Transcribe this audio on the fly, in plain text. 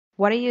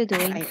What are you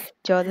doing,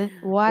 Jordan?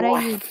 What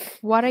are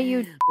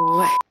you?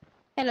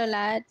 Hello,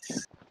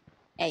 lads.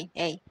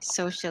 Hey,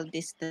 social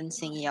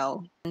distancing,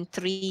 yo. And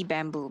 3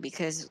 bamboo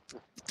because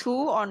 2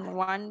 on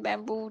 1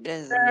 bamboo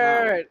does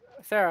not.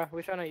 Sarah,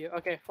 which one are you?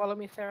 Okay, follow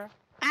me, Sarah.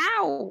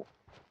 Ow!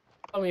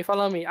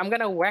 Follow me. I'm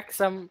gonna whack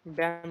some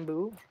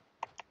bamboo.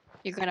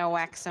 You're gonna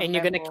whack some And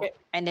you're gonna bamboo,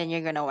 and then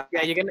you're gonna whack.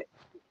 Yeah, you're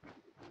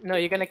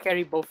gonna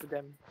carry both of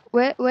them.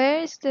 Where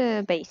is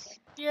the base?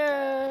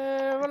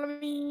 Yeah, follow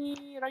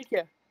me right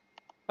here.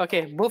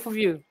 Okay, both of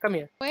you, come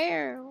here.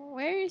 Where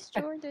is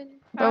Jordan?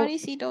 But- How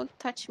is he? Don't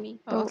touch me.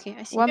 Oh, But okay,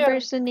 I see. one Yeah.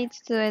 person needs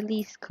to at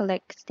least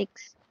collect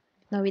sticks.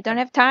 No, we don't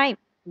have time.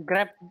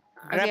 Grab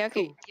Okay.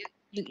 two.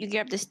 You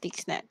grab the stick,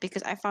 Snap,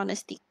 because I found a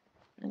stick.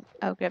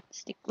 I'll grab the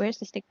stick. Where's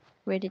the stick?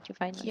 Where did you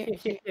find it?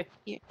 Here.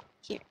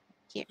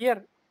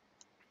 Here,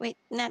 Wait,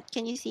 Nat,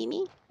 can you see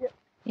me?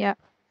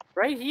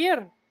 right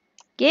here.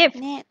 Give.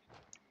 Nat.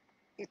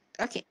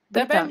 Okay.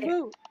 The Put it down.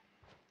 bamboo.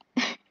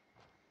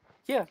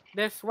 Here,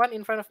 there's one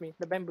in front of me.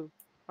 The bamboo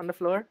on the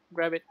floor.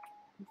 Grab it.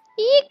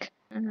 Eek.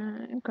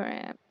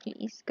 Grab,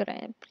 please.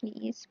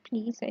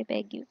 Please. I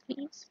beg you,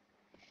 please.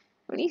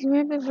 Please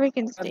grab the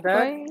freaking stick. that-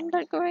 Why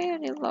not going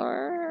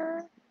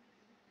anymore?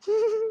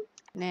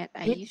 Nat,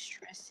 are Hit. you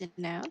stressing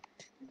out?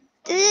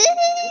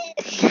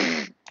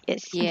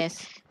 Yes.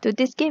 Yes. Dude,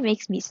 this game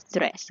makes me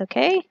stress,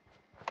 okay?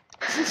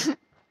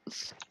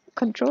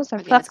 Controls are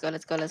Okay, fucked.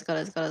 let's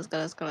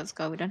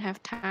go. We don't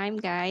have time,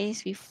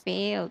 guys. We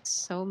failed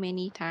so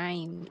many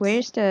times.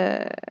 Where's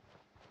the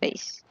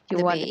base? You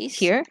The want base? it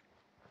here?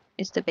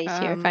 Is the base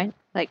here fine?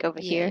 Like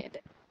over here?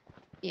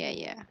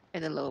 Yeah.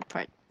 And the lower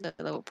part. The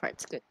lower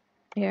part's good.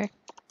 Here.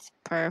 It's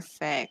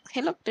perfect.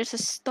 Hey, look, there's a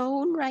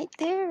stone right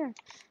there.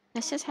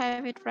 Let's just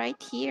have it right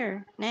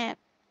here, Nat.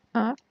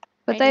 But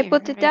Right I here,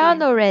 put it right down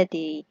here.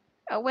 already.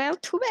 Oh, well,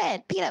 too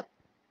bad. Pick it up.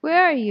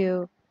 Where are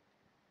you?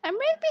 I'm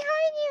right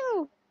behind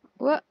you.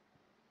 What?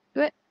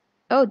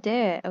 Oh,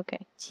 there.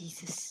 Okay.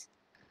 Jesus.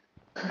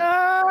 Ah!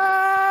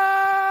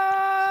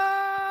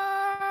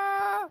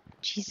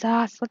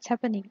 Jesus, what's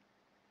happening?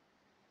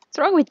 What's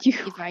wrong with you?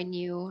 If I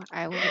knew,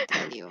 I would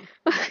tell you.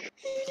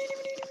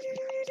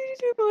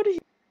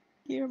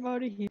 I'm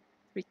out of here.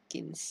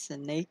 Freaking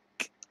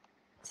snake.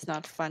 It's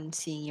not fun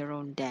seeing your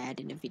own dad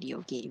in a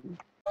video game.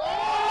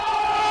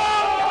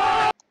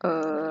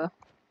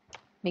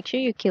 Make sure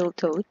you kill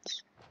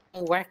toads.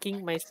 I'm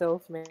whacking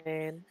myself,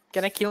 man.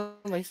 Can I kill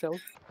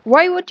myself?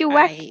 Why would you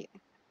whack?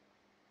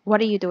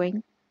 What are you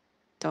doing?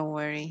 Don't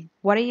worry.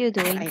 What are you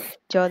doing,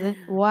 Jordan?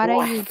 What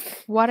are you?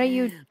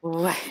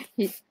 Whack.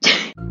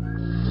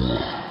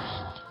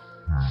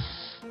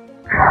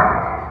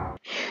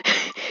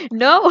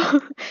 No,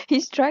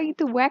 he's trying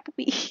to whack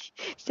me.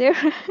 Sarah,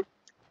 help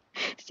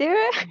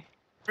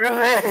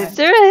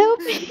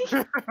me.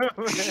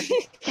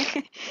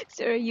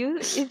 Sarah,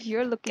 if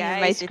you're looking at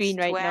my Guys, screen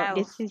it's right now, 12.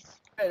 this is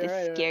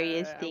the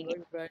scariest thing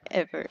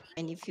ever.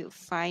 And if you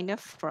find a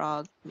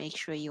frog, make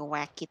sure you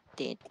whack it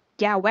dead.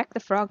 Yeah, whack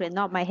the frog and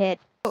not my head.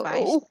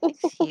 5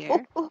 sticks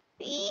here.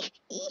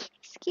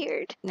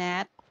 Scared.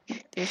 Nat,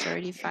 there's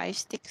already 5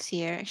 sticks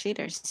here. Actually,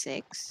 there's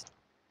 6.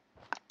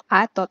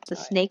 I thought the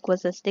snake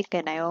was a stick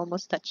and I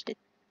almost touched it.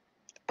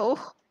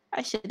 Oh,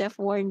 I should have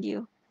warned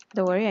you.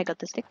 Don't worry, I got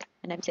the stick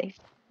and I'm safe.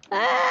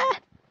 Ah!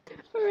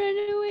 Run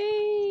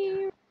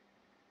away.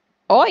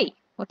 Oi!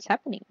 What's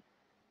happening?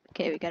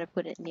 Okay, we gotta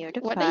put it near the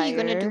What fire. are you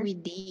gonna do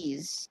with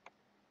these?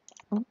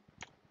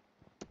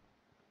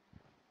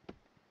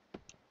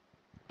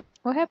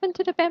 What happened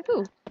to the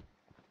bamboo?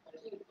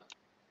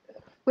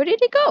 Where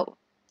did it go?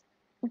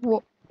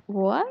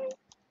 What?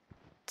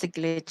 It's a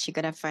glitch. You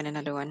gotta find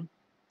another one.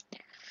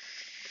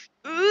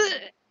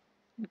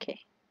 Okay,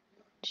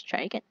 let's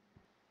try again.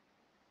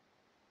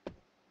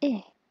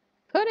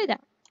 Put it down.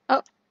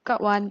 Oh, got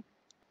one.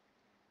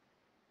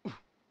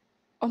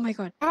 Oh my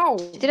god. Ow!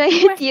 Did I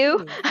hit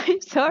you?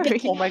 I'm sorry.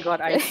 Oh my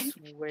god, I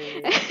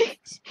swear.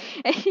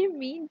 I didn't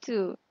mean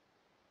to.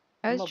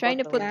 I was trying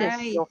to put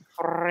this. Your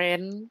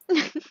friend.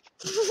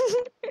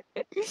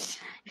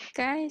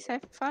 Guys, I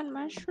found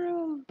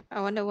mushroom.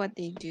 I wonder what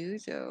they do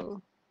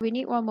though. We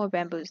need one more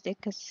bamboo stick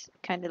because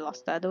kind of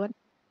lost the other one.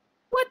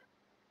 What?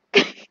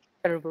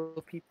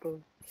 Terrible people.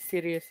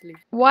 Seriously.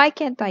 Why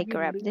can't I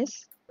grab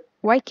this?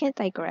 Why can't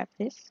I grab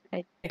this?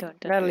 I don't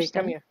Natalie, come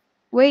understand. here.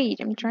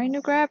 Wait, I'm trying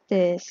to grab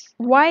this.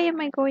 Why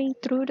am I going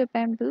through the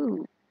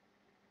bamboo?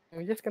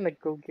 I'm just gonna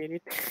go get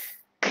it.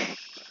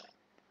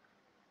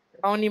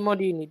 How many more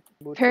do you need?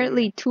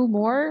 Apparently 2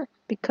 more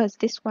because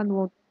this one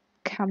won't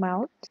come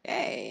out.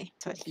 Hey,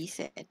 that's what he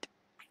said.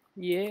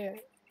 Yeah.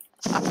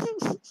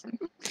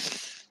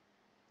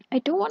 I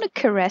don't want to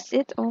caress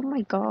it. Oh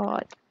my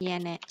god. Yeah,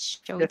 Nat,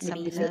 show That's it some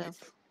what he said. love.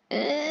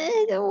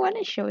 I don't want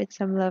to show it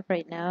some love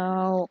right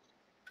now.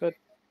 But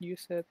you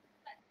said.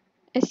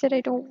 I said I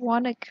don't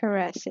want to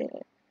caress it.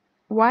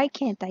 Why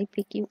can't I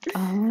pick you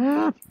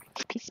up?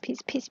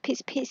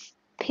 Piss.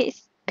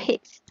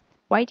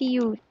 Why do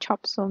you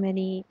chop so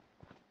many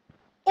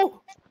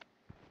Oh!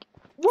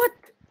 What?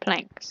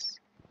 planks?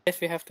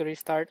 Guess we have to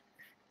restart.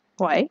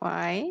 Why?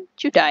 Why?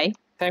 Did you die?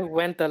 I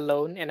went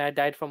alone and I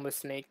died from a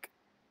snake.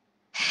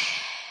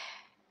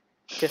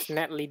 Because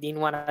Natalie didn't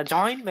want to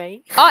join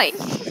me. Oi!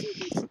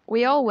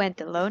 We all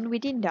went alone. We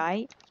didn't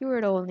die. You were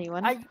the only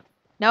one.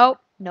 No,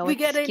 no We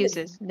get in.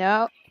 excuses.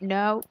 No,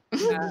 no,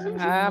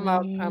 I'm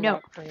out. I'm no.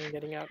 out. I'm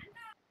getting out.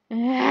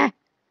 Ah.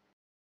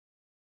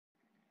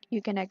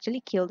 You can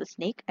actually kill the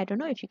snake. I don't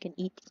know if you can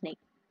eat the snake.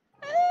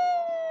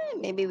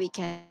 Maybe we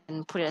can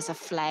put it as a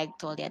flag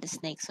to all the other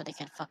snakes so they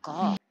can fuck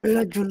off.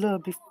 Jula,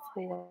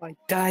 before I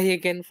die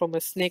again from a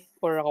snake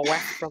or a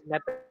wasp from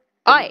Natalie.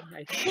 Oi!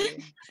 I swear.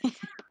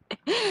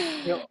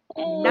 Yo,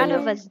 None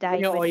of yo, us died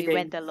yo, when we oide.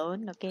 went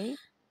alone, okay?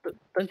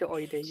 Don't you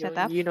oide? Shut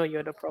up. You know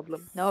you're the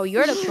problem. No,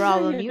 you're the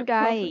problem. You're You the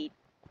problem. died.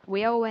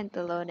 We all went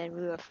alone and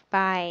we were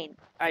fine.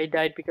 I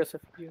died because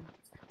of you.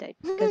 Died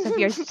because of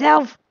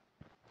yourself.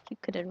 You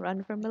couldn't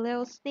run from a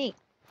little snake.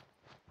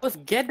 I was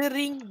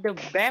gathering the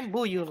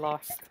bamboo you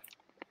lost.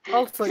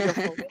 Also your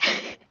fault.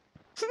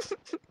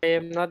 I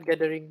am not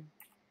gathering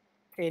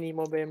any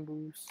more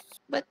bamboos.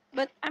 But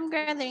I'm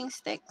gathering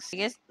sticks. I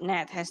guess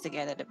Nat has to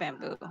gather the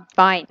bamboo.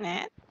 Fine.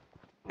 Nat,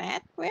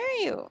 where are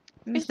you?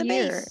 I'm Where's the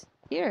here. base?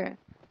 Here.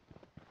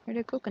 Where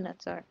the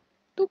coconuts are.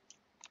 Boop.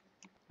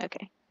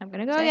 Okay. I'm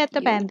gonna go Is that get the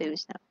you?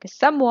 bamboos now. Because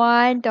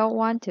someone don't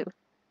want to.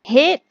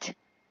 Hit!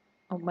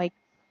 Oh my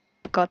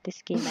god,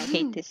 this game. I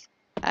hate this.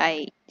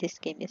 This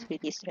game is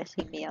really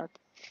stressing me out.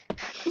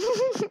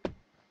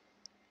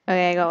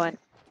 Okay, go on.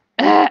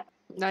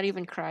 Not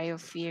even Cry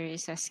of Fear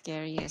is as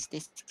scary as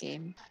this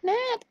game.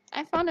 Nat,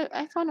 I found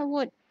a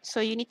wood. So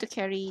you need to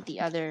carry the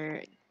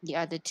other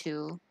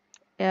two.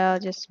 Yeah, I'll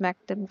just smack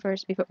them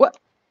first before. What?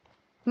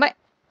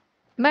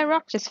 My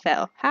rock just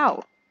fell.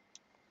 How?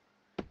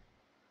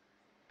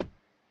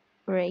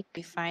 Break.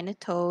 We find a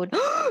toad.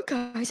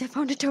 Guys, I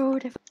found a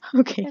toad.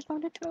 Okay. I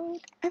found a toad.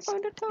 I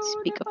found a toad.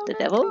 Speak I of found the a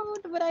devil.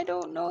 toad, but I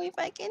don't know if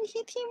I can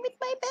hit him with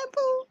my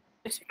bamboo.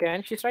 Yes, you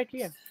can. She's right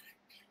here.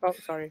 Oh,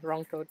 sorry,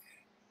 wrong toad.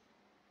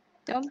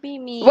 Don't be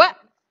me. What?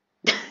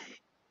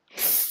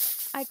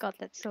 I got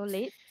that so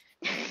late.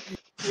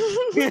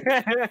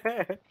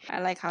 I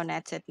like how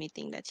Nat's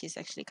admitting that she's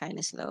actually kind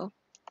of slow.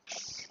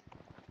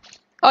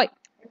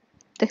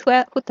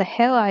 What the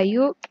hell are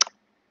you?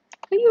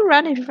 Why you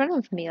run in front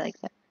of me like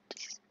that?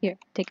 Jeez. Here,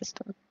 take a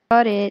stone.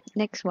 Got it.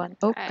 Next one.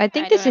 Oh, I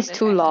think I this don't is have the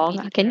too time to long.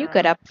 beat Can you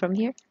get around. up from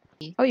here?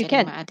 Oh, you Getting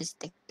can. my other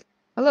stick.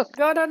 Oh, look.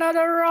 Got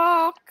another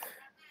rock.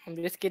 I'm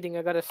just kidding.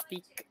 I got a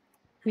stick.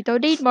 We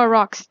don't need more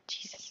rocks.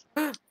 Jesus.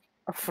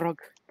 A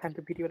frog. Time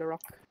to beat you with a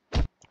rock.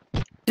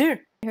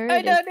 There. Here I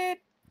it is. done it.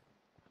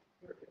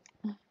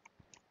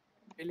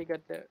 Really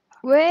got the.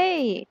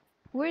 Wait.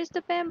 Where's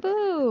the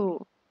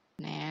bamboo?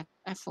 Nat,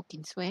 I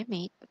fucking swear,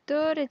 mate.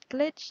 Dude, it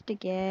glitched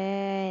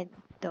again.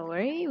 Don't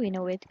worry, we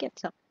know where to get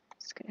some.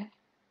 Just gonna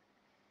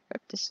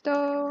grab the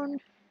stone.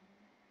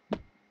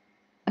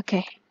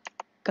 Okay,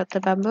 got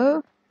the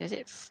bamboo. Does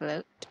it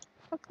float?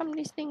 How come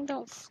this thing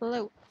don't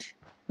float?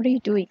 What are you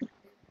doing?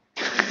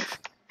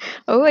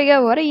 Oh my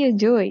god, what are you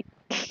doing?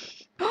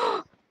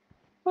 Oh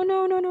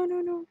no, no, no,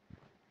 no, no.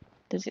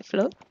 Does it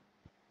float?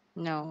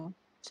 No.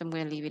 So I'm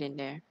gonna leave it in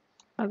there.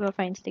 I'll go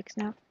find sticks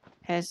now.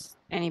 Has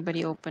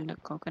anybody opened a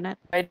coconut?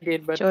 I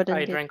did, but Jordan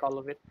I did. drank all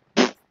of it.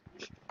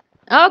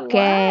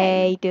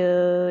 Okay,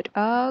 dude.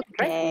 Drank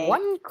Okay.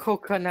 one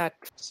coconut.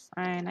 It's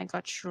fine. I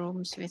got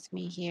shrooms with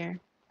me here.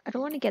 I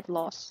don't want to get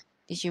lost.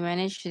 Did you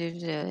manage to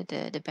do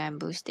the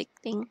bamboo stick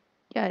thing?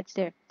 Yeah, it's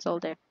there. It's all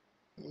there.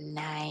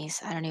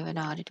 Nice. I don't even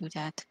know how to do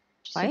that.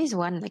 Just Why is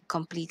one like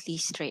completely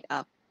straight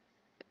up?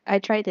 I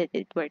tried it.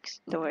 It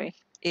works. Don't worry.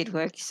 It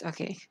works.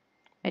 Okay.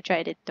 I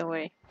tried it. Don't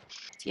worry.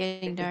 It's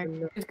getting dark.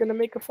 It's gonna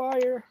make a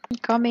fire. I'm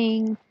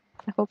coming.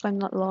 I hope I'm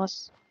not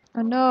lost.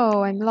 Oh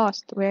no, I'm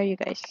lost. Where are you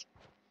guys?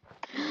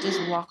 Just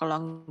walk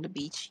along the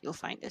beach. You'll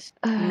find us.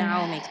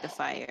 Now make the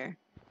fire.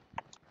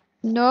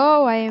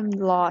 No, I am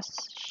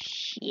lost.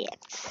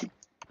 Shit.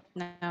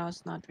 Now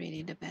it's not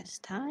really the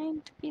best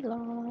time to be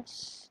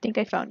lost. Think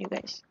I found you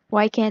guys.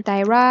 Why can't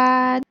I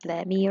run?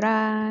 Let me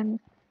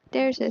run.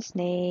 There's a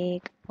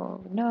snake.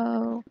 Oh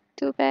no.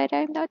 Too bad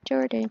I'm not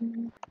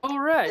Jordan. All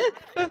right.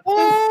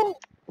 Oh!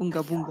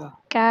 Unga bunga.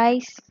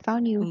 Guys,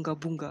 found you. Unga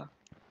bunga.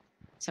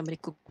 Somebody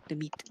cook the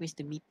meat. Where's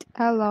the meat?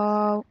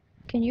 Hello.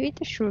 Can you eat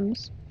the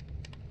shrooms?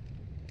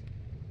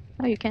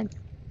 Oh, you can.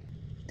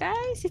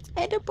 Guys, it's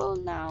edible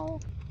now.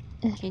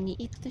 Can you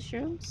eat the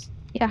shrooms?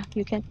 Yeah,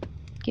 you can.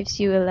 Gives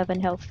you 11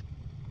 health.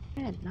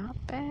 Yeah, not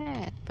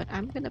bad. But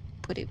I'm gonna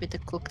put it with the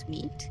cooked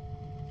meat.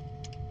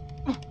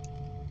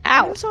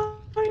 Ow! I'm sorry.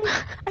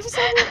 I'm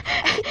sorry.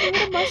 I hit you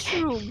with a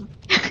mushroom.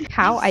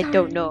 How? I'm I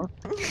don't sorry. know.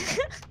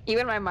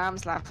 Even my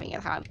mom's laughing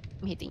at how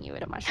I'm hitting you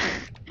with a mushroom.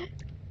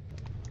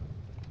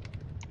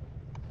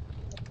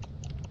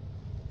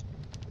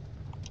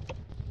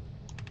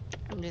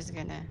 I'm just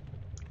gonna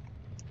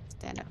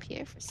stand up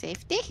here for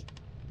safety.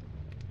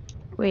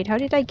 Wait, how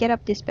did I get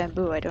up this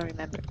bamboo? I don't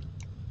remember.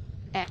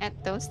 And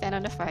don't stand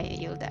on the fire,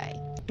 you'll die.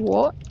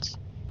 What?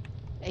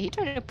 Are you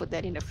trying to put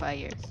that in the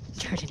fire?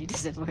 Jordan, it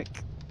doesn't work.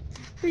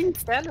 Please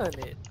stand on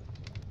it.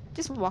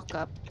 Just walk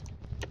up.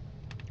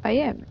 I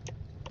am.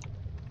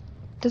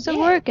 Doesn't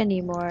Yeah. work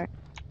anymore.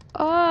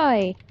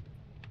 Oi!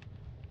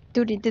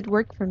 Dude, it did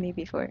work for me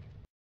before.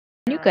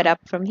 Can you get up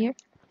from here?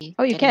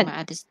 Oh, you Getting can. my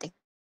other stick.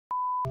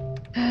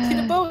 See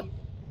the boat.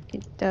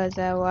 It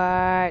doesn't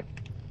work.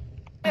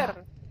 Here.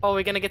 Oh,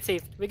 we're gonna get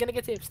saved. We're gonna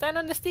get saved. Stand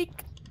on the stick.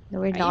 No,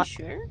 we're Are you not.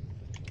 sure?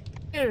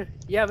 Here.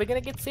 Yeah, we're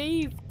gonna get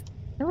saved.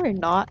 No, we're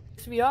not.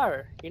 Yes, we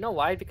are. You know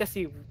why? Because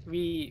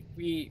we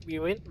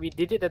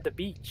did it at the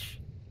beach.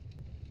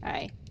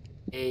 Hi.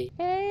 Hey.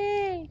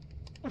 Hey!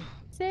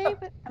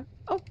 Save it.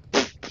 Oh,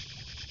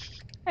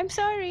 I'm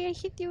sorry. I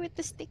hit you with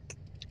the stick.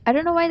 I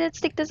don't know why that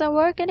stick doesn't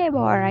work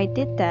anymore. I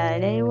did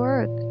that. It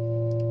worked.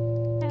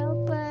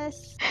 Help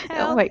us.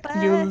 Oh Help my,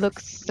 you us. look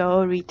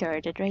so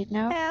retarded right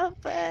now.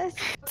 Help us.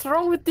 What's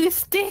wrong with this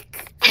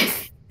stick?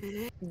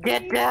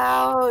 Get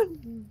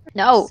down.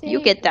 No, you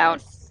Save get down.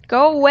 us.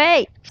 Go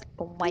away.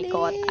 Oh my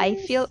god, I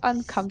feel Please save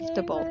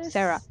uncomfortable.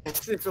 Sarah. us.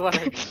 This is what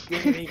I'm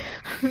getting.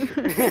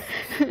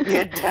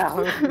 Get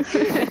down.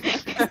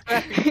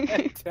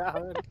 Get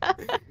down.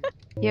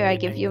 Here, I Wait,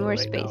 give you know more right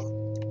space.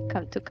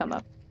 now. Come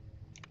up.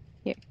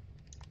 Here.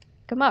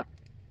 Come up.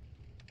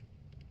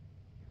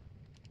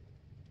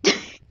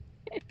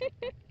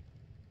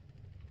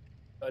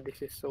 Oh,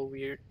 this is so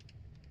weird.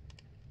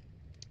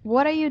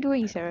 What are you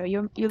doing, Sarah?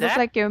 You look That-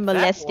 like you're that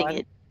molesting one-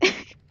 it.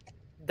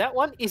 That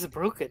one is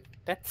broken.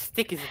 That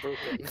stick is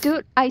broken.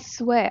 Dude, I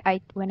swear,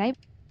 when I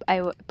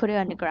put it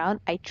on the ground,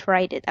 I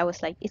tried it. I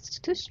was like, it's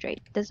too straight,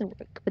 doesn't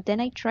work. But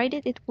then I tried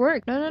it, it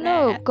worked. No,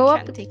 Nah, go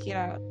up. can't take it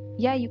out.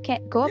 Yeah, you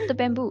can't go up the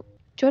bamboo.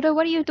 Joda,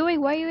 what are you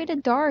doing? Why are you in the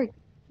dark?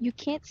 You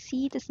can't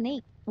see the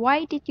snake.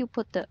 Why did you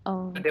put the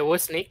There were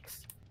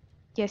snakes.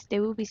 Yes,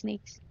 there will be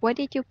snakes. Why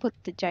did you put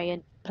the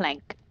giant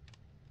plank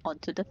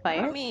onto the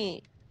fire? Not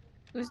me.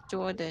 Who's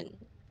Jordan?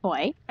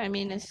 Why? I'm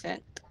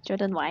innocent.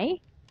 Jordan, why?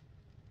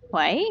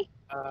 Why?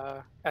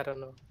 I don't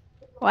know.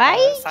 Why?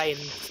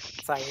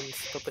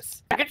 Science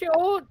purpose. Get your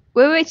own.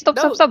 Wait, stop,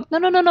 No. stop.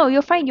 No.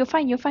 You're fine.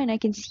 I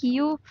can see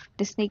you.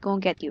 The snake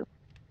won't get you.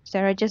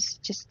 Sarah,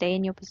 just stay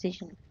in your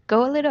position.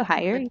 Go a little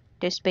higher.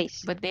 There's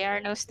space. But there are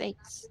no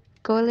snakes.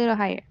 Go a little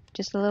higher.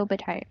 Just a little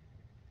bit higher.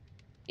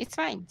 It's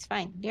fine. It's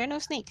fine. There are no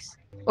snakes.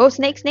 Oh,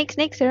 snake,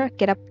 Sarah.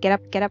 Get up.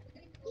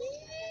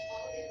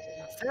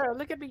 Sarah,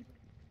 look at me.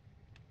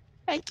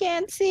 I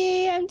can't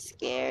see. I'm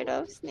scared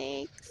of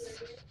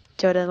snakes.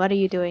 Jordan, what are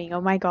you doing?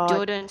 Oh my god.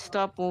 Jordan,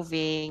 stop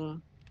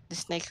moving. The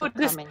snakes will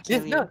come and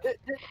kill you. No,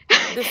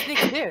 the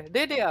snakes there.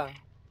 There they are.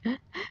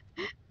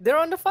 They're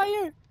on the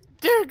fire.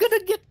 They're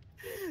gonna get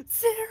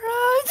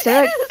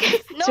Sarah.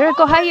 No, Sarah,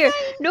 go higher.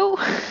 No.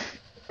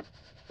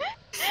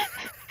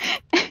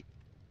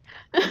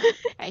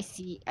 I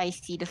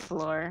see the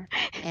floor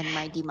and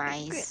my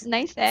demise.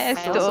 Nice ass,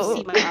 I also though.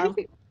 see my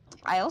armpit.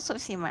 I also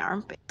see my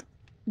armpit.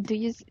 Do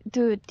you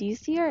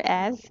see your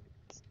ass?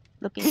 It's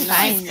looking Nice.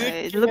 fine.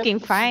 It's looking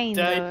fine.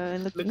 Died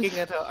Though. looking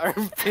at her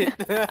armpit.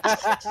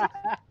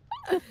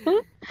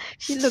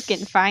 She's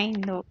looking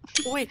fine though.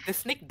 Wait, the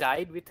snake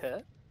died with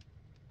her?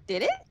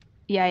 Did it?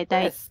 Yeah, it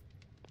died Yes.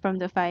 from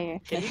the fire.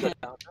 Can you go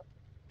down?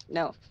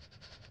 No.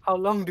 How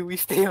long do we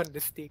stay on the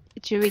stick?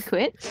 Should we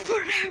quit?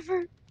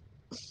 Forever.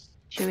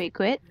 Should we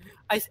quit?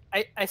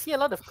 I see a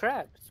lot of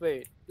crabs.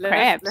 Wait,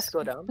 Crabs? let's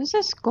go down. Those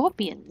are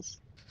scorpions.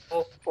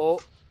 Oh,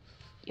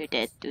 You're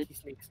dead, dude. see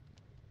snakes.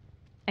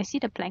 I see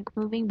the plank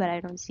moving, but I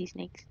don't see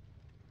snakes.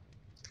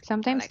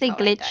 Sometimes like they how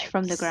I glitch died.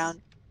 from the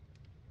ground.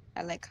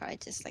 I like how I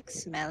just like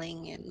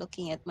smelling and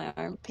looking at my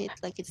armpit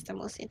like it's the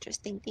most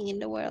interesting thing in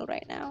the world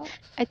right now.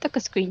 I took a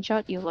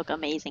screenshot. You look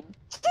amazing.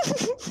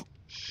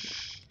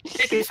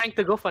 Snake is trying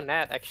to go for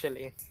Nat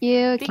actually.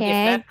 You think if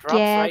can't that drops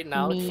get right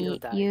now, she'll me.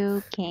 die.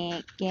 You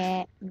can't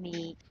get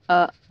me.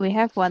 We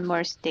have one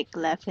more stick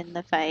left in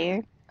the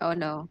fire. Oh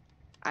no.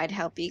 I'd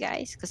help you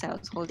guys because I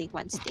was holding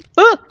one stick.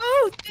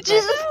 Oh,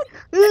 Jesus!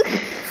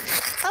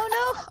 Oh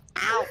no!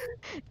 Ow!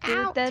 Dude,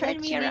 Ow! that Turn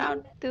me actually-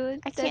 around. Dude,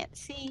 I that, can't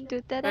see.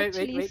 dude, that Wait,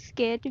 actually wait.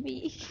 scared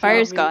me. want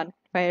Fire's me- gone.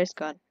 Fire's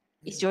gone.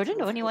 Is Jordan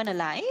the only one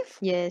alive?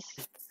 Yes.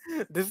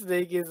 The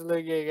snake is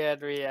looking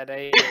at me and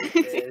I hate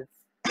this.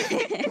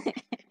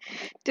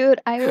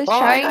 Dude, I was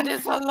Oh my god, trying.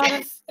 there's a lot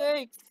of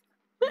snakes.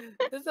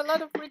 There's a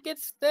lot of freaking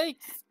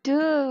snakes.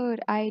 Dude,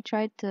 I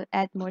tried to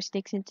add more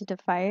sticks into the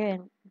fire,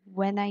 and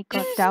when I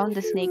got down,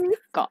 the snake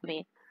got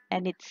me,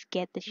 and it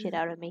scared the shit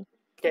out of me.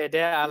 Okay,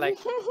 there are like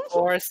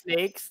 4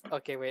 snakes.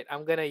 Okay, wait,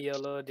 I'm gonna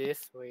YOLO this.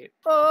 Wait.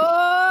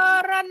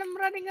 Oh, I'm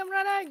running.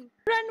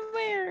 Run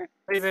where?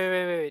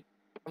 Wait.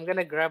 I'm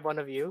gonna grab one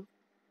of you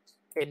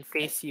and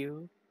face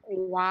you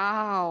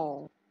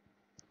Wow.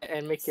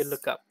 and make you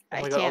look up. Oh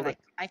I my god, can't. oh my-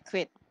 I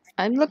quit.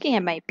 I'm looking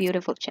at my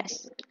beautiful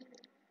chest.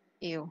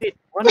 Ew. Wait,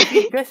 one of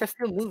you guys are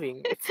still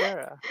moving. It's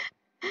Sarah.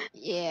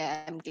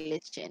 Yeah, I'm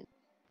glitching.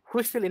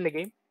 Who's still in the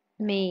game?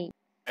 Me,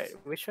 Right,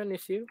 which one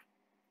is you?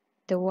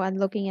 the one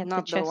looking at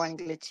Not the the chest. one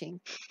glitching.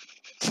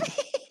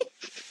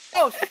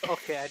 Oh,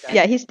 okay, I died.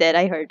 Yeah, he's dead.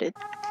 I heard it.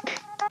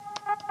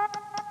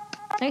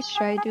 Nice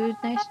try, dude.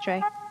 Nice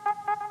try.